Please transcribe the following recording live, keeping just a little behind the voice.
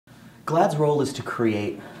GLAAD's role is to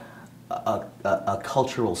create a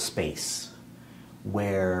cultural space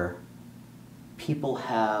where people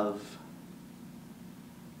have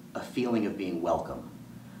a feeling of being welcome.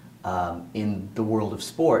 In the world of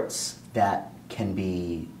sports, that can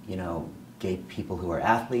be, you know, gay people who are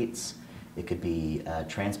athletes, it could be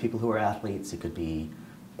trans people who are athletes, it could be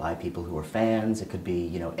bi people who are fans, it could be,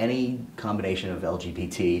 you know, any combination of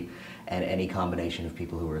LGBT and any combination of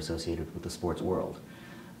people who are associated with the sports world.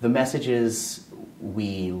 The messages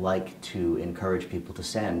we like to encourage people to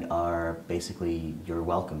send are basically, you're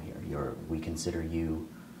welcome here. We consider you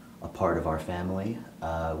a part of our family.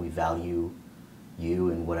 We value you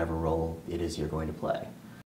in whatever role it is you're going to play.